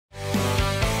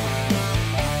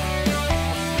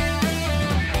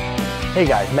Hey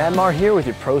guys, Matty Maher here with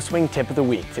your ProSwing Tip of the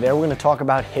Week. Today we're going to talk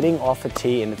about hitting off a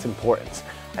tee and its importance.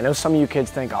 I know some of you kids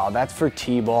think, oh, that's for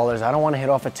tee-ballers. I don't want to hit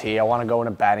off a tee. I want to go in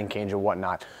a batting cage or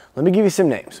whatnot. Let me give you some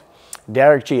names.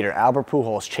 Derek Jeter, Albert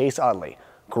Pujols, Chase Utley,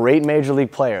 great major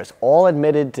league players, all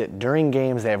admitted that during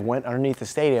games they have went underneath the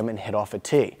stadium and hit off a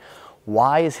tee.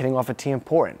 Why is hitting off a tee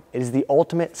important? It is the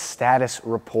ultimate status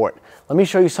report. Let me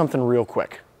show you something real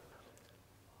quick.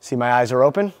 See, my eyes are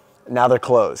open, now they're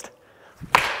closed.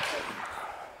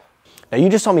 Now you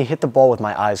just saw me hit the ball with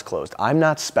my eyes closed. I'm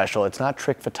not special, it's not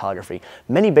trick photography.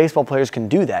 Many baseball players can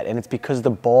do that, and it's because the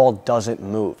ball doesn't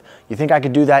move. You think I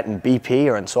could do that in BP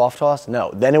or in soft toss? No,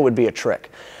 then it would be a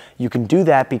trick. You can do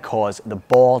that because the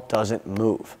ball doesn't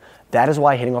move. That is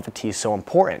why hitting off a tee is so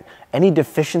important. Any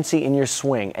deficiency in your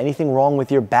swing, anything wrong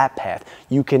with your bat path,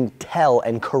 you can tell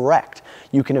and correct.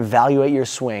 You can evaluate your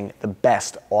swing the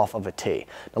best off of a tee.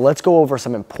 Now let's go over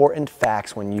some important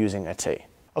facts when using a tee.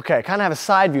 Okay, I kind of have a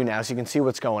side view now so you can see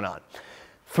what's going on.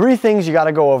 3 things you got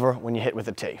to go over when you hit with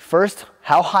a tee. First,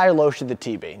 how high or low should the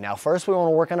tee be? Now first we want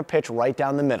to work on a pitch right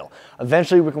down the middle.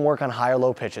 Eventually we can work on high or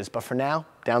low pitches, but for now,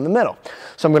 down the middle.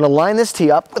 So I'm going to line this tee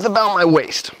up with about my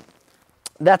waist.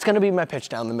 That's going to be my pitch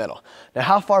down the middle. Now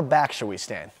how far back should we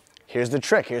stand? Here's the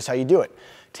trick, here's how you do it.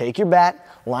 Take your bat,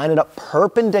 line it up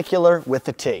perpendicular with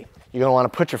the tee. You're going to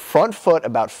want to put your front foot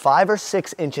about 5 or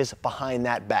 6 inches behind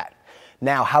that bat.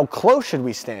 Now, how close should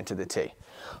we stand to the tee?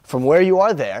 From where you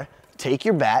are there, take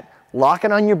your bat, lock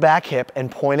it on your back hip, and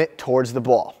point it towards the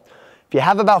ball. If you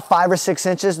have about 5 or 6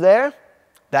 inches there,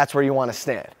 that's where you want to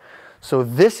stand. So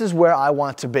this is where I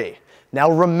want to be. Now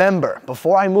remember,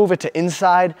 before I move it to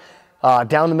inside,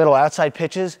 down the middle, outside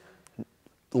pitches,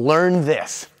 learn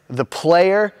this. The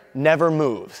player never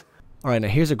moves. All right, now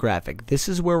here's a graphic. This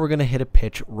is where we're going to hit a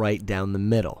pitch right down the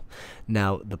middle.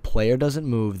 Now, the player doesn't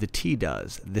move, the tee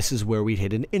does. This is where we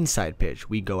hit an inside pitch.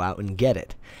 We go out and get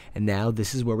it. And now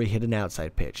this is where we hit an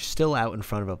outside pitch, still out in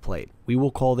front of a plate. We will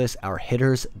call this our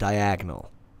hitter's diagonal.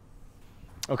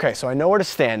 Okay, so I know where to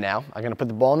stand now. I'm going to put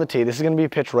the ball on the tee. This is going to be a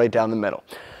pitch right down the middle.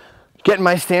 Get in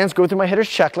my stance, go through my hitter's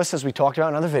checklist as we talked about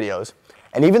in other videos.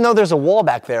 And even though there's a wall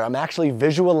back there, I'm actually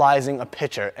visualizing a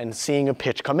pitcher and seeing a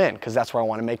pitch come in because that's where I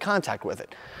want to make contact with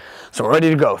it. So we're ready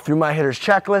to go. Through my hitter's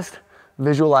checklist,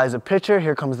 visualize a pitcher.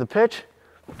 Here comes the pitch.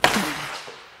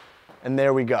 And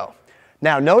there we go.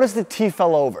 Now notice the tee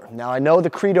fell over. Now I know the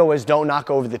credo is don't knock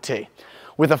over the tee.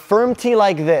 With a firm tee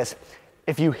like this,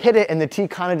 if you hit it and the tee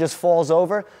kind of just falls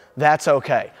over, that's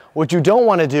okay. What you don't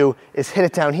want to do is hit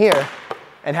it down here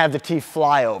and have the tee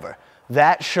fly over.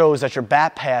 That shows that your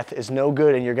bat path is no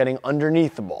good and you're getting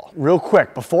underneath the ball. Real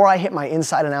quick, before I hit my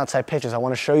inside and outside pitches, I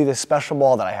want to show you this special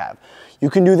ball that I have. You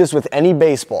can do this with any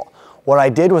baseball. What I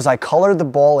did was I colored the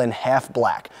ball in half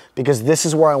black because this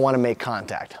is where I want to make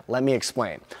contact. Let me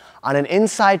explain. On an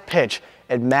inside pitch,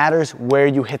 it matters where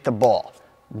you hit the ball.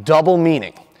 Double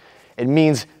meaning. It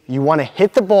means you want to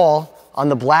hit the ball on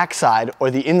the black side or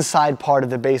the inside part of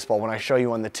the baseball when I show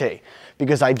you on the tee.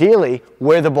 Because ideally,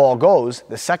 where the ball goes,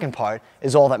 the second part,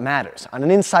 is all that matters. On an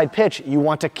inside pitch, you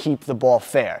want to keep the ball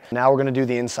fair. Now we're going to do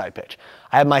the inside pitch.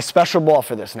 I have my special ball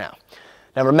for this now.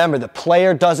 Now remember, the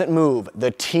player doesn't move, the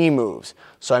tee moves.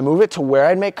 So I move it to where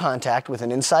I'd make contact with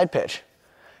an inside pitch,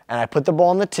 and I put the ball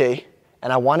on the tee,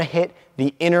 and I want to hit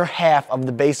the inner half of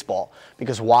the baseball.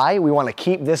 Because why? We want to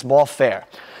keep this ball fair.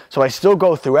 So I still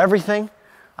go through everything.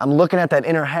 I'm looking at that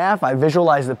inner half. I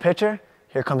visualize the pitcher.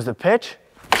 Here comes the pitch.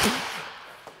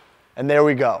 And there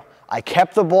we go. I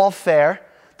kept the ball fair.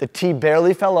 The tee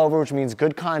barely fell over, which means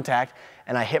good contact.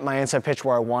 And I hit my inside pitch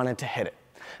where I wanted to hit it.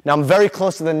 Now I'm very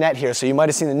close to the net here, so you might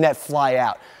have seen the net fly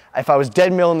out. If I was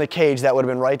dead middle in the cage, that would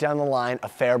have been right down the line, a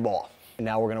fair ball. And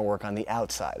now we're going to work on the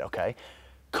outside, okay?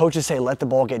 Coaches say let the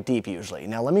ball get deep usually.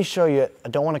 Now let me show you, I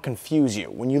don't want to confuse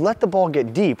you. When you let the ball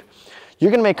get deep,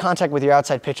 you're going to make contact with your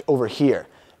outside pitch over here.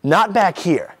 Not back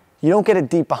here. You don't get it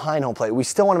deep behind home plate. We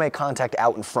still want to make contact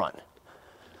out in front.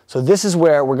 So this is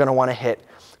where we're going to want to hit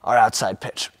our outside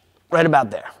pitch. Right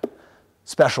about there.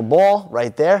 Special ball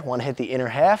right there. Want to hit the inner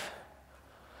half.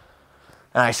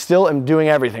 And I still am doing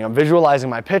everything. I'm visualizing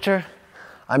my pitcher.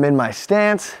 I'm in my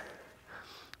stance.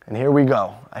 And here we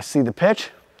go. I see the pitch.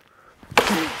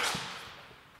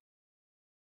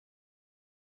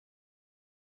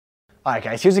 All right,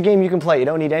 guys, here's a game you can play. You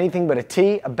don't need anything but a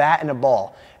tee, a bat, and a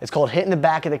ball. It's called hitting the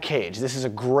back of the cage. This is a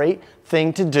great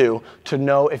thing to do to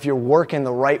know if you're working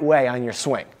the right way on your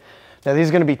swing. Now, these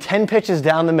are going to be 10 pitches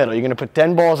down the middle. You're going to put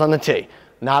 10 balls on the tee.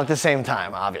 Not at the same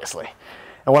time, obviously.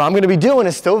 And what I'm going to be doing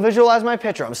is still visualize my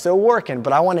pitcher. I'm still working,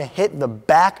 but I want to hit the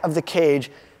back of the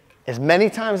cage as many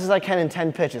times as I can in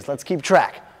 10 pitches. Let's keep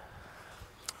track.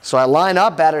 So I line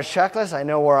up, batter's checklist. I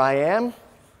know where I am.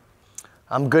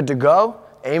 I'm good to go,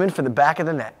 aiming for the back of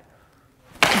the net.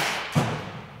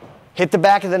 Hit the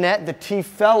back of the net, the tee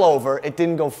fell over, it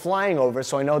didn't go flying over,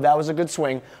 so I know that was a good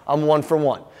swing. I'm 1 for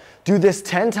 1. Do this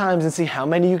 10 times and see how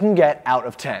many you can get out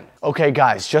of 10. Okay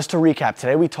guys, just to recap,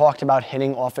 today we talked about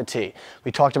hitting off a tee.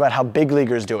 We talked about how big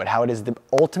leaguers do it, how it is the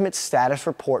ultimate status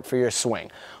report for your swing.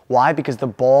 Why? Because the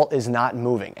ball is not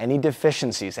moving. Any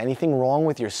deficiencies, anything wrong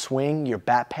with your swing, your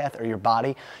bat path, or your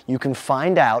body, you can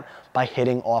find out by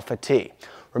hitting off a tee.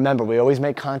 Remember, we always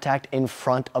make contact in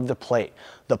front of the plate.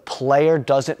 The player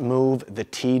doesn't move, the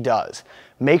tee does.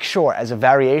 Make sure, as a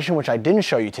variation, which I didn't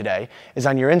show you today, is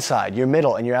on your inside, your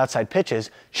middle, and your outside pitches,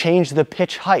 change the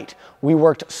pitch height. We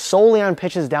worked solely on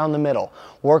pitches down the middle.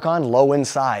 Work on low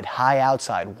inside, high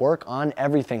outside. Work on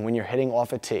everything when you're hitting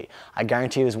off a tee. I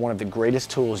guarantee it is one of the greatest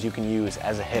tools you can use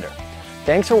as a hitter.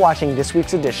 Thanks for watching this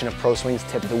week's edition of ProSwing's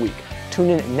Tip of the Week.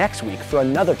 Tune in next week for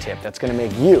another tip that's going to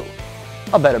make you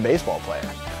a better baseball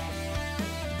player.